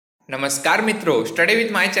નમસ્કાર મિત્રો, study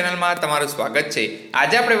with my ચેનલમાં તમારું સ્વાગત છે।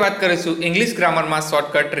 આજે આપણે વાત કરીશું ઇંગ્લિશ ગ્રામરમાં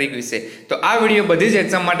શોર્ટકટ ટ્રીક વિશે। તો આ વિડીયો બધી જ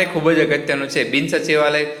એક્ઝામ માટે ખૂબ જ અગત્યનું છે। બિન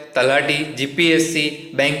સચિવાલય, તલાટી, જીપીએસસી,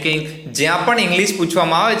 બેન્કિંગ, જ્યાં પણ ઇંગ્લિશ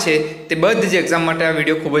પૂછવામાં આવે છે તે બધી જ એક્ઝામ માટે આ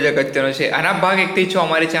વિડીયો ખૂબ જ અગત્યનો છે। આના ભાગ 1 થી 6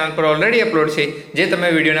 અમારી ચેનલ પર ઓલરેડી અપલોડ છે, જે તમે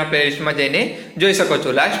વિડીયોના પ્લેલિસ્ટમાં જઈને જોઈ શકો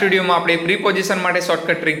છો। લાસ્ટ વિડીયોમાં આપણે પ્રીપોઝિશન માટે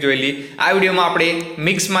શોર્ટકટ ટ્રીક જોયેલી। આ વિડીયોમાં આપણે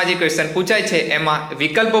મિક્સમાં જે ક્વેશ્ચન પૂછાય છે એમાં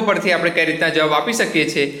વિકલ્પો પરથી આપણે કઈ રીતના જવાબ આપી શકીએ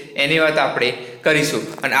છીએ એની વાત આપણે કરીશું।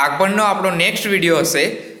 અને આગળનો આપણો નેક્સ્ટ વિડીયો હશે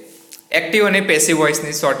એક્ટિવ અને પેસિવ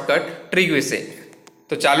વોઇસની શોર્ટકટ ટ્રીક વિશે।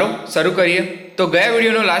 તો ચાલો શરૂ કરીએ। તો ગયા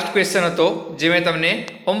વિડીયોનો લાસ્ટ ક્વેશ્ચન હતો જે મેં તમને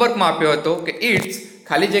હોમવર્કમાં આપ્યો હતો કે ઇટ્સ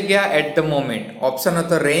ખાલી જગ્યા એટ ધ મોમેન્ટ। ઓપ્શન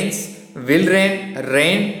હતો રેન્સ, વિલ રેન,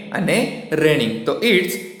 રેન અને રેનિંગ। તો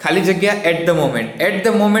ઇટ્સ ખાલી જગ્યા at the moment. At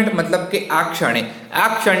the moment મતલબ કે આ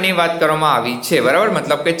ક્ષણની વાત કરવામાં આવી છે, બરાબર।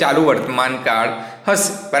 મતલબ કે ચાલુ વર્તમાન કાળ હશે,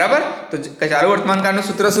 બરાબર। તો ચાલુ વર્તમાન કાળનું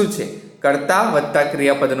સૂત્ર શું છે? કર્તા વત્તા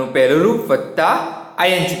ક્રિયાપદનું પહેલું રૂપ વત્તા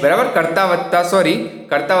આઈએનજી, બરાબર। કર્તા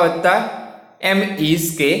વત્તા એમ ઇઝ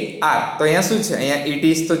કે આર। તો અહીંયા શું છે? અહીંયા ઇટ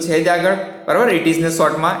ઇઝ તો છે જ આગળ, બરાબર। ઇટ ઇઝ ને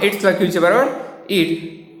શોર્ટમાં ઇટ્સ લખ્યું છે, બરાબર। ઇટ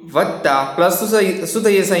વત્તા પ્લસ શું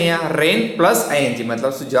થઈ જશે? અહીંયા રેન પ્લસ આઈએનજી,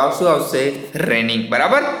 મતલબ શું જવાબ શું આવશે? રેનિંગ,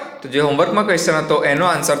 બરાબર। તો જે હોમવર્કમાં ક્વેશ્ચન હતો એનો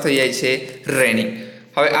આન્સર થઈ જાય છે રેનિંગ।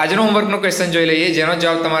 હવે આજનો હોમવર્કનો ક્વેશ્ચન જોઈ લઈએ, જેનો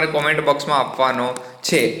જવાબ તમારે કોમેન્ટ બોક્સમાં આપવાનો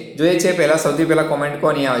છે। જોઈએ છે સૌથી પહેલા કોમેન્ટ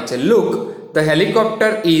કોની આવે છે? Look the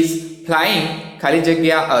helicopter is flying ખાલી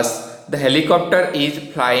જગ્યા અસ। ધ હેલિકોપ્ટર ઇઝ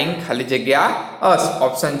ફ્લાઇંગ ખાલી જગ્યા અસ।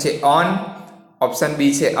 ઓપ્શન છે ઓન, ઓપ્શન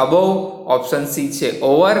બી છે અબોવ, ઓપ્શન સી છે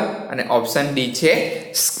ઓવર અને ઓપ્શન ડી છે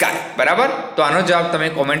સ્કાય, બરાબર। તો આનો જવાબ તમે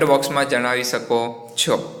કોમેન્ટ બોક્સમાં જણાવી શકો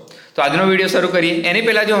છો। તો આજનો વિડીયો શરૂ કરીએ। એની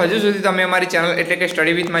પહેલાં જો હજુ સુધી તમે અમારી ચેનલ એટલે કે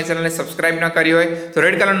સ્ટડી વિથ માય ચેનલને સબસ્ક્રાઇબ ન કરી હોય તો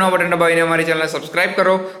રેડ કલરનો બટન દબાવીને અમારી ચેનલને સબસ્ક્રાઇબ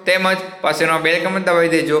કરો, તેમજ પાસેનો બેલ આઇકન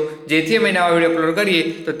દબાવી દેજો, જેથી અમે નવા વિડીયો અપલોડ કરીએ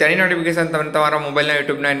તો તેની નોટિફિકેશન તમને તમારા મોબાઈલના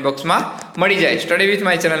યુટ્યુબના ઇનબોક્સમાં મળી જાય। સ્ટડી વિથ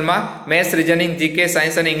માય ચેનલમાં મેથ્સ, રીઝનિંગ, જીકે,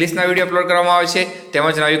 સાયન્સ અને ઇંગ્લિશના વિડીયો અપલોડ કરવામાં આવે છે,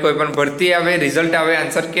 તેમજ નવી કોઈ પણ ભરતી આવે, રિઝલ્ટ આવે,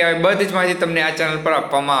 આન્સર કી આવે, બધી જ માહિતી તમને આ ચેનલ પર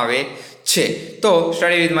આપવામાં આવે છે। તો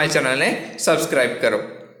સ્ટડી વિથ માય ચેનલને સબસ્ક્રાઇબ કરો।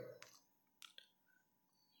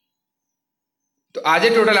 તો આજે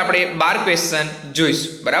ટોટલ આપણે 12 ક્વેશ્ચન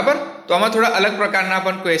જોઈશું, બરાબર। તો આમાં થોડા અલગ પ્રકારના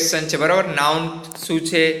પણ ક્વેશ્ચન છે, બરાબર। નાઉન શું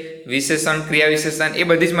છે, વિશેષણ, ક્રિયા વિશેષણ, એ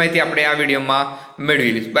બધી જ માહિતી આપણે આ વિડીયોમાં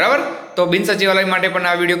મેળવી લઈશું, બરાબર। તો બિન સચિવાલય માટે પણ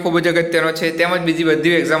આ વિડીયો ખૂબ જ અગત્યનો છે, તેમજ બીજી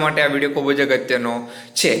બધી એક્ઝામ માટે આ વિડીયો ખૂબ જ અગત્યનો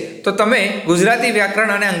છે। તો તમે ગુજરાતી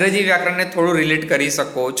વ્યાકરણ અને અંગ્રેજી વ્યાકરણને થોડું રિલેટ કરી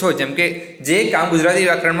શકો છો, જેમ કે જે કામ ગુજરાતી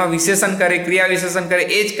વ્યાકરણમાં વિશેષણ કરે, ક્રિયા વિશેષણ કરે,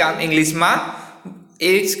 એ જ કામ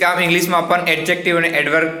ઇંગ્લિશમાં પણ એડજેક્ટિવ અને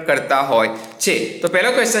એડવર્બ કરતા હોય છે। તો પહેલો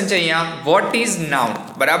ક્વેશ્ચન છે અહીંયા, વોટ ઇઝ નાઉન,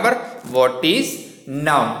 બરાબર। What is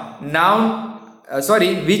noun,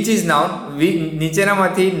 which is noun,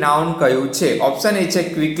 નીચેનામાંથી નાઉન કયું છે? ઓપ્શન એ છે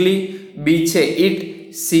ક્વિકલી, બી છે ઇટ,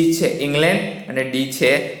 સી છે ઇંગ્લેન્ડ અને ડી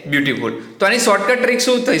છે બ્યુટીફુલ। તો આની શોર્ટકટ ટ્રીક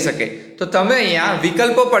શું થઈ શકે? તો તમે અહીંયા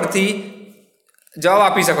વિકલ્પો પરથી જવાબ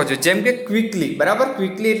આપી શકો છો, જેમ કે ક્વિકલી, બરાબર।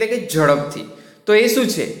 ક્વિકલી એટલે કે ઝડપથી। તો એ શું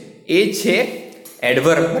છે? એ છે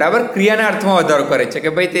એડવર્બ, બરાબર। ક્રિયાના અર્થમાં વધારો કરે છે કે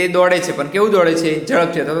ભાઈ તે દોડે છે પણ કેવું દોડે છે?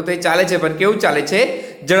 ઝડપથી। તો તે ચાલે છે પણ કેવું ચાલે છે?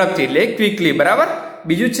 ઝડપથી, એટલે ક્વિકલી, બરાબર।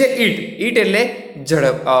 બીજું છે ઈટ એટલે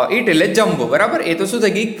ઈટ એટલે જમવું, બરાબર। એ તો શું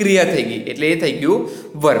થઈ ગઈ? ક્રિયા થઈ ગઈ, એટલે એ થઈ ગયું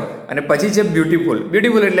વર્બ। અને પછી છે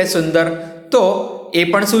બ્યુટીફુલ એટલે સુંદર। તો એ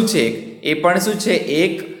પણ શું છે?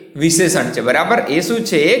 એક વિશેષણ છે, બરાબર। એ શું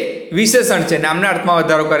છે? એક વિશેષણ છે, નામના અર્થમાં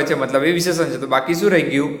વધારો કરે છે, મતલબ એ વિશેષણ છે। તો બાકી શું રહી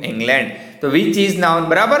ગયું? ઇંગ્લેન્ડ। તો વિચ ઇઝ નાઉન,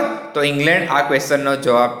 બરાબર। તો ઇંગ્લેન્ડ આ ક્વેશ્ચનનો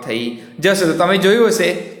જવાબ થઈ જશે। તો તમે જોયું હશે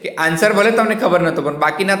કે આન્સર ભલે તમને ખબર નહોતો, પણ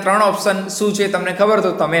બાકીના 3 ઓપ્શન શું છે તમને ખબર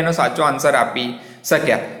તો તમે એનો સાચો આન્સર આપી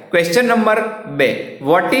શક્યા। Question number 2,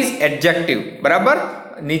 what is adjective, બરાબર।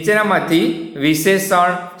 નીચેનામાંથી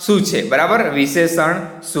વિશેષણ શું છે, બરાબર। વિશેષણ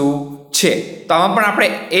શું છે? તો આમાં પણ આપણે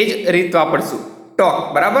એ જ રીત વાપરશું, ટોક,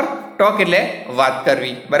 બરાબર। ટોક એટલે વાત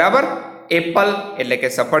કરવી, બરાબર। એપલ એટલે કે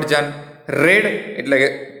સફરજન, રેડ એટલે કે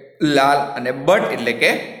લાલ અને બટ એટલે કે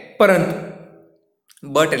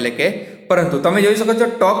પરંતુ। તમે જોઈ શકો છો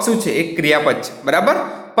ટોક શું છે? એક ક્રિયાપદ છે, બરાબર।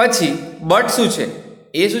 પછી બટ શું છે?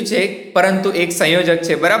 એ શું છે? પરંતુ એક સંયોજક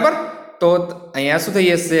છે, બરાબર। તો અહીંયા શું થઈ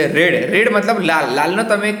જશે? રેડ મતલબ લાલનો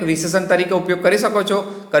તમે એક વિશેષણ તરીકે ઉપયોગ કરી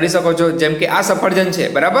શકો છો, જેમ કે આ સફરજન છે,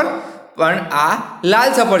 બરાબર, પણ આ લાલ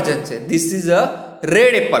સફરજન છે, this is a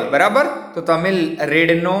red Apple, બરાબર। તો તમે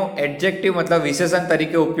રેડનો એડજેક્ટિવ મતલબ વિશેષણ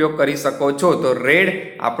તરીકે ઉપયોગ કરી શકો છો। તો રેડ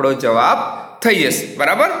આપણો જવાબ થઈ જશે,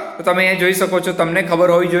 બરાબર। તો તમે અહીંયા જોઈ શકો છો, તમને ખબર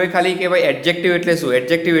હોવી જોઈએ ખાલી કે ભાઈ એડજેક્ટિવ એટલે શું?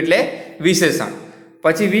 એડજેક્ટિવ એટલે વિશેષણ।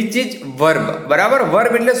 પછી વિચ ઇઝ વર્બ, બરાબર।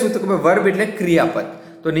 વર્બ એટલે શું? તો વર્બ એટલે ક્રિયાપદ।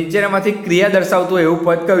 તો નીચેનામાંથી ક્રિયા દર્શાવતું એવું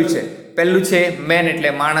પદ કયું છે? પહેલું છે મેન એટલે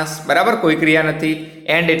માણસ, બરાબર, કોઈ ક્રિયા નથી।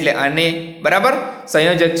 એન્ડ એટલે અને, બરાબર,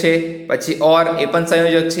 સંયોજક છે. પછી ઓર, એ પણ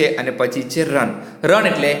સંયોજક છે. અને પછી છે રન. રન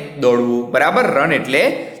એટલે દોડવું, બરાબર, રન એટલે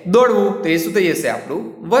દોડવું. તો એ શું થઈ જશે? આપણું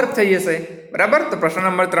વર્ક થઈ જશે, બરાબર. તો પ્રશ્ન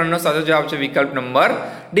નંબર 3 નો સાચો જવાબ છે વિકલ્પ નંબર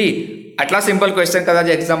ડી. આટલા સિમ્પલ ક્વેશ્ચન કદાચ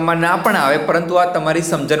એક્ઝામમાં ના પણ આવે, પરંતુ આ તમારી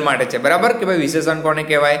સમજણ માટે છે, બરાબર, કે ભાઈ વિશેષણ કોને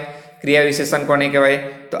કહેવાય, ક્રિયા વિશેષણ કોને કહેવાય.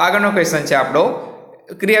 તો આગળનો ક્વેશ્ચન છે આપણો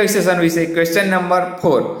ક્રિયા વિશેષણ વિશે. Question number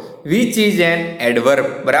 4, which is an adverb,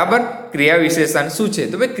 બરાબર. ક્રિયા વિશેષણ શું છે?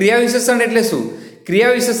 તો ભાઈ ક્રિયા વિશેષણ એટલે શું?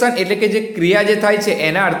 ક્રિયા વિશેષણ એટલે કે જે ક્રિયા જે થાય છે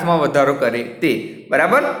એના અર્થમાં વધારો કરે તે,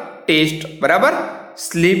 બરાબર. ટેસ્ટ, બરાબર.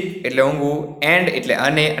 સ્લીપ એટલે ઊંઘવું, એન્ડ એટલે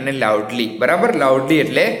અને લાઉડલી, બરાબર. લાઉડલી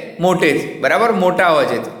એટલે મોટેથી, બરાબર, મોટા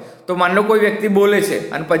અવાજેથી. તો માન લો કોઈ વ્યક્તિ બોલે છે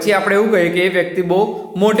અને પછી આપણે એવું કહીએ કે એ વ્યક્તિ બહુ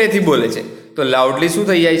મોટેથી બોલે છે, તો લાઉડલી શું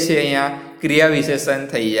થઈ જાય છે? અહીંયા ક્રિયા વિશેષણ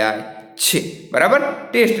થઈ જાય છે, બરાબર.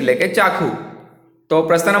 ટેસ્ટ એટલે કે ચાખવું. તો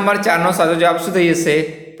પ્રશ્ન નંબર 4 નો સાચો જવાબ શું થઈ જશે?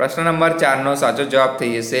 પ્રશ્ન નંબર 4 નો સાચો જવાબ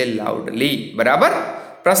થઈ જશે લાઉડલી, બરાબર.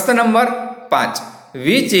 પ્રશ્ન નંબર 5,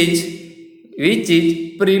 વિચ ઇઝ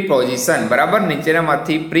પ્રીપોઝિશન, બરાબર.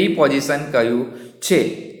 નીચેનામાંથી પ્રીપોઝિશન કયું છે?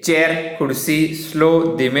 ચેર, ખુરશી, સ્લો,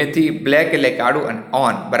 ધીમેથી, બ્લેક એટલે કાળું, અને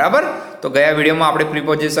ઓન, બરાબર. તો ગયા વિડીયોમાં આપણે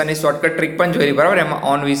પ્રીપોઝિશનની શોર્ટકટ ટ્રીક પણ જોઈ, બરાબર. એમાં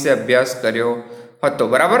ઓન વિશે અભ્યાસ કર્યો હતો,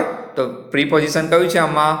 બરાબર. તો પ્રીપોઝિશન કયું છે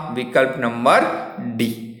આમાં? વિકલ્પ નંબર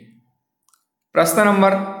ડી. પ્રશ્ન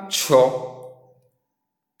નંબર 6,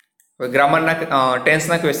 ગ્રામરના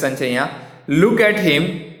ટેન્સના ક્વેશ્ચન છે અહીંયા. લુક એટ હિમ,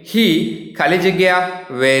 હી ખાલી જગ્યા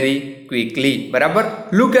વેરી ક્વિકલી, બરાબર.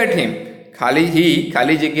 લુક એટ હિમ,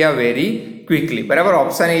 ખાલી જગ્યા વેરી ક્વિકલી, બરાબર.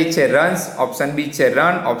 ઓપ્શન એ છે રન્સ, ઓપ્શન બી છે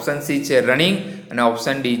રન, ઓપ્શન સી છે રનિંગ, અને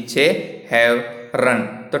ઓપ્શન ડી છે હેવ રન.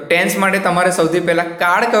 તો ટેન્સ માટે તમારે સૌથી પહેલા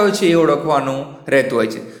કાળ કયો છે એ ઓળખવાનું રહેતું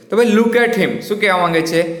હોય છે. તો ભાઈ લુક એટ હિમ શું કહેવા માંગે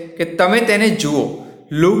છે? કે તમે તેને જુઓ.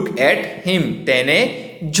 લુક એટ હિમ, તેને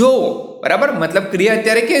જોવો, બરાબર. મતલબ ક્રિયા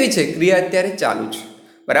અત્યારે કેવી છે? ક્રિયા અત્યારે ચાલુ છે,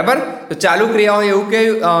 બરાબર. તો ચાલુ ક્રિયા હોય એવું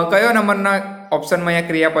કયો નંબરના ઓપ્શનમાં અહીંયા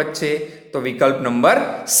ક્રિયાપદ છે? તો વિકલ્પ નંબર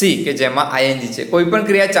સી, કે જેમાં આઈએનજી છે. કોઈ પણ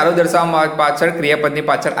ક્રિયા ચાલુ દર્શાવવા પાછળ ક્રિયાપદની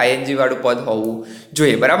પાછળ આઈએનજી વાળું પદ હોવું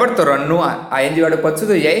જોઈએ, બરાબર. તો રનનું આઈએનજી વાળું પદ શું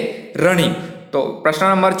થઈ જાય? રનિંગ. તો પ્રશ્ન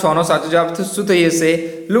નંબર 6 નો સાચો જવાબ શું થઈ જશે?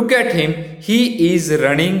 Look at him, he is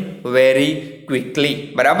running very quickly,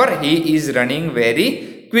 બરાબર. He is running very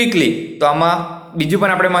quickly. તો આમાં બીજું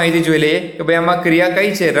પણ આપણે માહિતી જોઈ લઈએ કે ભાઈ આમાં ક્રિયા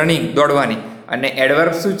કઈ છે? રનિંગ, દોડવાની. અને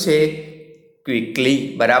એડવર્બ શું છે? ક્વિકલી,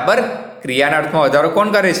 બરાબર. ક્રિયાના અર્થમાં વધારો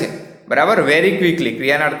કોણ કરે છે? બરાબર, વેરી ક્વિકલી.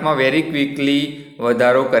 ક્રિયાના અર્થમાં વેરી ક્વિકલી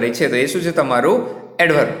વધારો કરે છે, તો એ શું છે? તમારું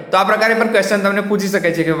એડવર્બ. તો આ પ્રકારે પણ ક્વેશ્ચન તમને પૂછી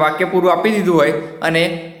શકે છે કે વાક્ય પૂરું આપી દીધું હોય અને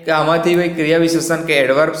આમાંથી ભાઈ ક્રિયા વિશેષણ કે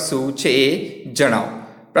એડવર્બ શું છે એ જણાવો.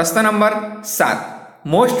 પ્રશ્ન નંબર 7,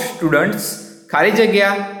 મોસ્ટ સ્ટુડન્ટ્સ ખાલી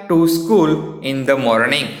જગ્યા to school in the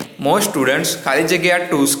morning. Most students ખાલી જગ્યા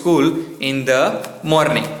to school in the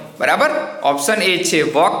morning, બરાબર. ઓપ્શન એ છે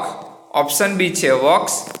વોક, ઓપ્શન બી છે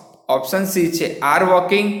વોક્સ, ઓપ્શન સી છે આર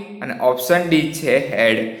વોકિંગ, અને ઓપ્શન ડી છે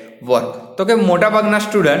હેડ વર્ક. તો કે મોટાભાગના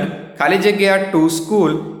સ્ટુડન્ટ ખાલી જગ્યા to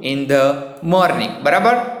school in the morning,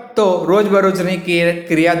 બરાબર. તો રોજબરોજની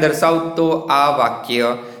ક્રિયા દર્શાવતો આ વાક્ય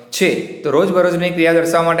છે. તો રોજબરોજની ક્રિયા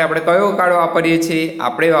દર્શાવવા માટે આપણે કયો કાળ વાપરીએ છીએ?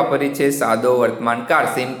 આપણે વાપરીએ છીએ સાદો વર્તમાન કાળ,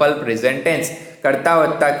 સિમ્પલ પ્રેઝન્ટ ટેન્સ. કર્તા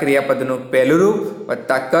વત્તા ક્રિયાપદનું પહેલું રૂપ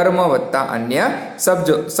વત્તા કર્મ વત્તા અન્ય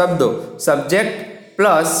શબ્દો, subject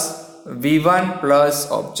plus V1 plus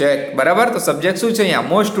object, બરાબર. તો સબ્જેક્ટ શું છે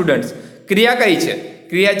અહીંયા? Most students. ક્રિયા કઈ છે?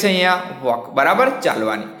 ક્રિયા છે અહીંયા વોક, બરાબર,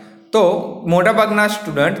 ચાલવાની. તો મોટાભાગના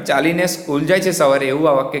સ્ટુડન્ટ ચાલીને સ્કૂલ જાય છે સવારે, એવું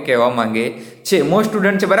આ વાક્ય કહેવા માંગે છે. મોસ્ટ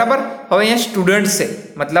સ્ટુડન્ટ છે, બરાબર. હવે અહીંયા સ્ટુડન્ટ છે,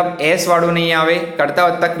 મતલબ એસ વાળું નહીં આવે. કરતા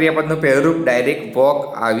વત્તા ક્રિયાપદનું પહેલું રૂપ ડાયરેક્ટ વોક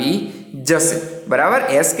આવી જશે, બરાબર.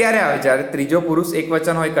 એસ ક્યારે આવે? જ્યારે ત્રીજો પુરુષ એક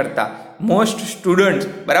વચન હોય કરતા. મોસ્ટ સ્ટુડન્ટ,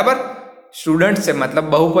 બરાબર. સ્ટુડન્ટ છે મતલબ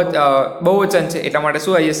બહુવચન છે, એટલા માટે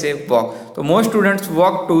શું આવી જશે? વોક. તો most students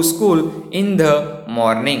walk to school in the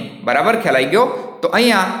morning, બરાબર. ખ્યાલ આવી ગયો? તો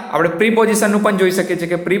અહીંયા આપણે પ્રીપોઝિશનનું પણ જોઈ શકીએ છીએ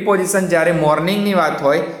કે પ્રીપોઝિશન જ્યારે મોર્નિંગની વાત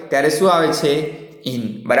હોય ત્યારે શું આવે છે? ઇન,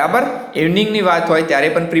 બરાબર. ઇવનિંગની વાત હોય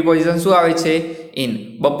ત્યારે પણ પ્રીપોઝિશન શું આવે છે? ઇન.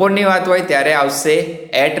 બપોરની વાત હોય ત્યારે આવશે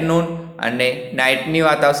એટ નૂન, અને નાઇટની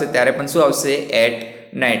વાત આવશે ત્યારે પણ શું આવશે? At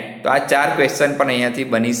night. તો આ 4 ક્વેશ્ચન પણ અહીંયાથી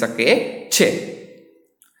બની શકે છે.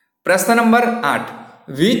 પ્રશ્ન નંબર 8,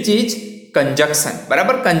 વિચ ઇઝ કંજક્શન,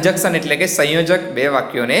 બરાબર. કંજક્શન એટલે કે સંયોજક, બે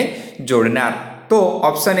વાક્યોને જોડનાર. તો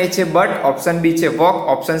ઓપ્શન એ છે બટ, ઓપ્શન બી છે વોક,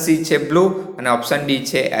 ઓપ્શન સી છે બ્લુ, અને ઓપ્શન ડી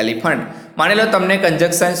છે એલિફન્ટ. માની લો તમને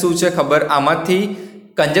કંજક્શન શું છે ખબર, આમાંથી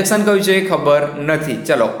કંજક્શન કયું છે એ ખબર નથી.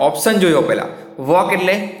 ચલો ઓપ્શન જોયો પહેલા. વોક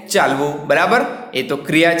એટલે ચાલવું, બરાબર, એ તો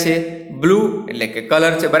ક્રિયા છે. બ્લુ એટલે કે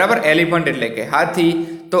કલર છે, બરાબર. એલિફન્ટ એટલે કે હાથી.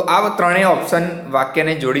 તો આ ત્રણેય ઓપ્શન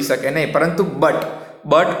વાક્યને જોડી શકે નહીં, પરંતુ બટ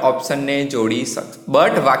બટ ઓપ્શનને જોડી શકશે,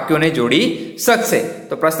 બટ વાક્યોને જોડી શકશે.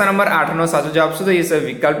 તો પ્રશ્ન નંબર 8 નો સાચો જવાબ શું થઈ જશે?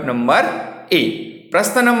 વિકલ્પ નંબર એ.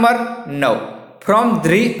 પ્રશ્ન number 9.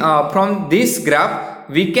 From this graph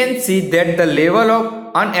we can see that the level of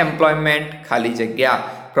unemployment ખાલી જગ્યા.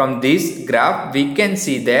 From this graph we can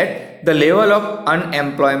see that the level of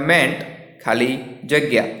unemployment ખાલી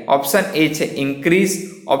જગ્યા. ઓપ્શન એ છે ઇન્ક્રીઝ,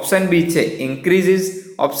 ઓપ્શન બી છે ઇન્ક્રીઝિસ,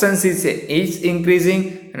 ઓપ્શન સી છે is increasing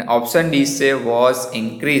અને option D છે was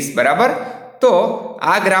increase. બરાબર. તો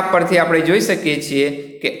આ ગ્રાફ પરથી આપણે જોઈ શકીએ છીએ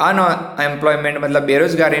કે અનએમ્પ્લોયમેન્ટ મતલબ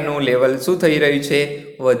બેરોજગારીનું લેવલ શું થઈ રહ્યું છે?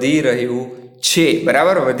 વધી રહ્યું છે.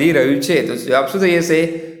 બરાબર, વધી રહ્યું છે. તો જવાબ શું થઈ જશે?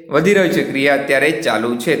 વધી રહ્યું છે. ક્રિયા અત્યારે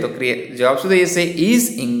ચાલુ છે. તો જવાબ શું થઈ જશે? Is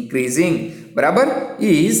increasing. બરાબર,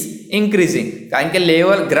 ઇઝ ઇન્ક્રીઝિંગ. કારણ કે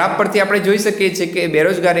લેવલ ગ્રાફ પરથી આપણે જોઈ શકીએ છીએ કે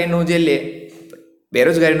બેરોજગારીનો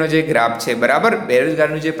જે ગ્રાફ છે, બરાબર,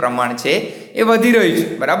 બેરોજગારીનું જે પ્રમાણ છે એ વધી રહ્યું છે.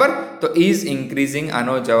 બરાબર, તો ઇઝ ઇન્ક્રીઝિંગ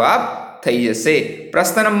આનો જવાબ થઈ જશે.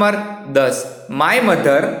 પ્રશ્ન નંબર 10. માય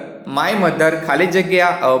મધર ખાલી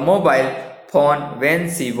જગ્યા mobile phone when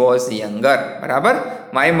she was younger. બરાબર,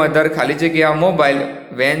 માય મધર ખાલી જગ્યા mobile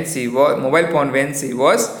phone when she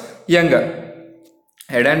was younger.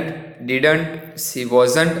 હેડન્ટ, didn't, C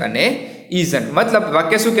wasn't અને ઇઝન્ટ. મતલબ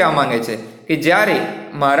વાક્ય શું કહેવા માંગે છે કે જ્યારે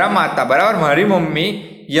મારા માતા, બરાબર, મારી મમ્મી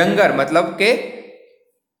યંગર મતલબ કે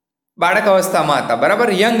બાળક અવસ્થામાં હતા, બરાબર,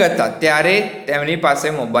 યંગ હતા, ત્યારે તેમની પાસે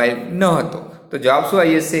મોબાઈલ ન હતો. તો જવાબ શું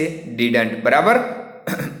આવી જશે? ડીડન્ટ. બરાબર,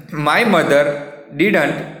 માય મધર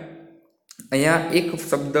ડીડન્ટ. અહીંયા એક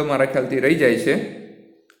શબ્દ મારા ખ્યાલથી રહી જાય છે,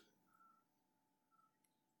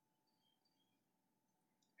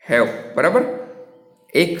 હેવ. બરાબર,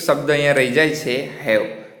 એક શબ્દ અહીંયા રહી જાય છે, હેવ.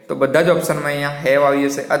 તો બધા જ ઓપ્શનમાં અહીંયા હેવ આવી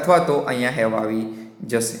જશે અથવા તો અહીંયા હેવ આવી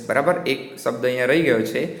જશે. બરાબર, એક શબ્દ અહીંયા રહી ગયો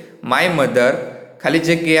છે. માય મધર ખાલી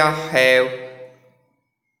જગ્યા have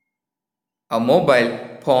a mobile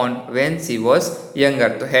phone when she was younger.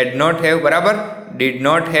 તો હેડ નોટ હેવ, બરાબર, ડીડ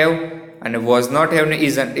નોટ હેવ અને વોઝ નોટ હેવ ને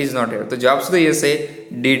ઇઝ નોટ હેવ. તો જવાબ શું થઈ જશે?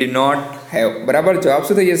 Did not have. બરાબર, જવાબ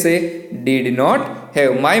શું થઈ જશે? Did not have.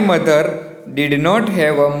 My mother did not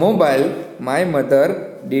have a mobile. My mother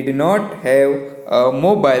did not have a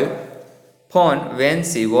mobile phone when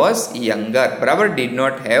she was younger. બરાબર, ડીડ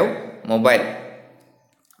નોટ હેવ મોબાઈલ.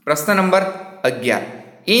 પ્રશ્ન નંબર 11.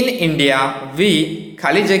 ઇન ઇન્ડિયા વી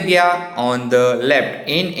ખાલી જગ્યા on the left.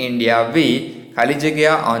 In India વી ખાલી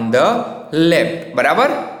જગ્યા on the left. બરાબર,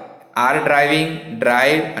 R driving,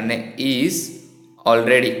 drive અને is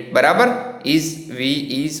already. બરાબર, V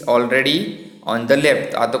is already on the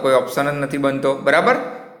left. આ તો કોઈ ઓપ્શન જ નથી બનતો. બરાબર,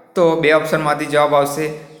 તો બે ઓપ્શનમાંથી જવાબ આવશે.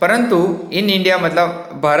 પરંતુ ઇન ઇન્ડિયા મતલબ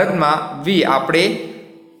ભારતમાં વી આપણે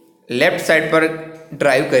લેફ્ટ સાઈડ પર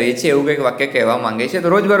ડ્રાઈવ કરીએ છીએ એવું કંઈક વાક્ય કહેવા માંગે છે. તો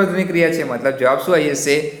રોજબરોજની ક્રિયા છે મતલબ જવાબ શું આવી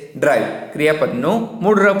જશે? ડ્રાઈવ. ક્રિયાપદનું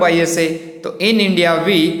મૂળ રૂપ આવી જશે. તો in India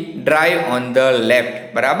V drive on the left.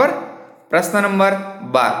 બરાબર. પ્રશ્ન number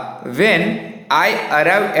 12. When I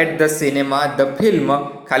arrive at the cinema the film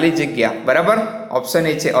ખાલી જગ્યા. બરાબર, ઓપ્શન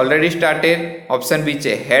એ છે ઓલરેડી સ્ટાર્ટેડ, ઓપ્શન બી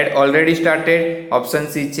છે had already started, option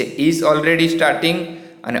C છે ઇઝ ઓલરેડી સ્ટાર્ટિંગ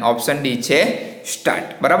અને ઓપ્શન ડી છે સ્ટાર્ટ.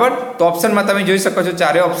 બરાબર, તો ઓપ્શનમાં તમે જોઈ શકો છો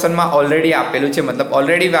ચારે ઓપ્શનમાં ઓલરેડી આપેલું છે મતલબ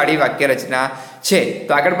ઓલરેડી વાળી વાક્ય રચના છે.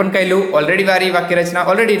 તો આગળ પણ કહેલું ઓલરેડી વાળી વાક્ય રચના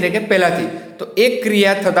ઓલરેડી એટલે કે પહેલાથી. તો એક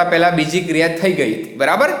ક્રિયા થતા પહેલા બીજી ક્રિયા થઈ ગઈ હતી.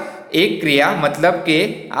 બરાબર, એક ક્રિયા મતલબ કે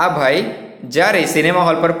આ ભાઈ જ્યારે સિનેમા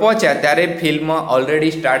હોલ પર પહોંચ્યા ત્યારે ફિલ્મ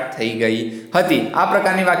ઓલરેડી સ્ટાર્ટ થઈ ગઈ હતી. આ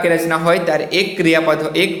પ્રકારની વાક્ય રચના હોય ત્યારે એક ક્રિયાપદ,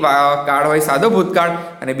 એક કાળ હોય સાદો ભૂતકાળ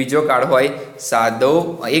અને બીજો કાળ હોય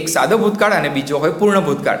એક સાદો ભૂતકાળ અને બીજો હોય પૂર્ણ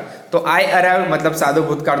ભૂતકાળ. તો આઈ અરાઇવ મતલબ સાદો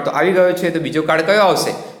ભૂતકાળ તો આવી ગયો છે. તો બીજો કાળ કયો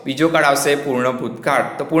આવશે? બીજો કાળ આવશે પૂર્ણ ભૂતકાળ.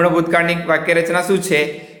 તો પૂર્ણ ભૂતકાળની વાક્ય રચના શું છે?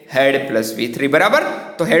 Had plus V3. બરાબર,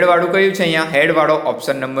 તો હેડ વાળું કયું છે? અહીંયા હેડ વાળો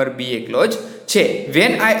ઓપ્શન નંબર બી એકલો જ છે.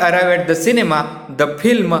 When I arrive at the cinema the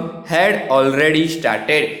film had already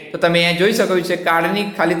started. તો તમે અહીંયા જોઈ શકો છો કાળની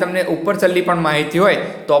ખાલી તમને ઉપર છેલ્લી પણ માહિતી હોય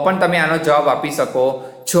તો પણ તમે આનો જવાબ આપી શકો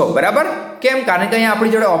છો. બરાબર, કેમ? કારણ કે અહીંયા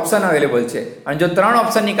આપણી જોડે ઓપ્શન અવેલેબલ છે અને જો 3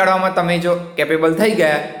 ઓપ્શન નીકાળવામાં તમે જો કેપેબલ થઈ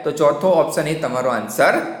ગયા તો ચોથો ઓપ્શન એ તમારો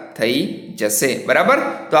આન્સર થઈ જશે. બરાબર,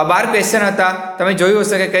 તો આ 12 ક્વેશ્ચન હતા. તમે જોયું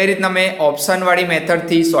હશે કે કઈ રીતના મેં ઓપ્શન વાળી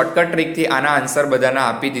મેથડથી શોર્ટકટ ટ્રીકથી આના આન્સર બધાના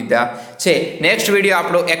આપી દીધા છે. નેક્સ્ટ વિડીયો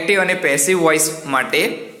આપણો એક્ટિવ અને પેસિવ વોઇસ માટે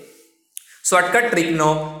શોર્ટકટ ટ્રીકનો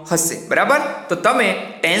હશે. બરાબર, તો તમે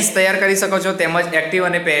ટેન્સ તૈયાર કરી શકો છો તેમજ એક્ટિવ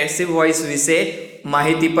અને પેસિવ વોઇસ વિશે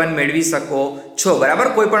માહિતી પણ મેળવી શકો છો. બરાબર,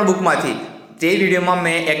 કોઈ પણ બુકમાંથી તે વિડીયોમાં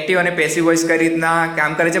મેં એક્ટિવ અને પેસિવ વોઇસ કઈ રીતના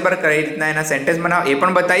કામ કરે છે પર કઈ રીતના એના સેન્ટેન્સ બનાવો એ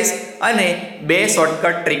પણ બતાવીશ અને 2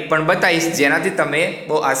 શોર્ટકટ ટ્રીક પણ બતાવીશ જેનાથી તમે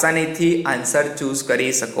બહુ આસાનીથી આન્સર ચૂઝ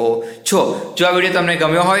કરી શકો છો. જો આ વિડીયો તમને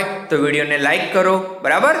ગમ્યો હોય તો વિડીયોને લાઈક કરો,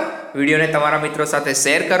 બરાબર, વિડીયોને તમારા મિત્રો સાથે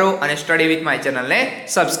શેર કરો અને સ્ટડી વિથ માય ચેનલને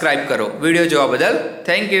સબસ્ક્રાઇબ કરો. વિડીયો જોવા બદલ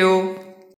થેન્ક યુ.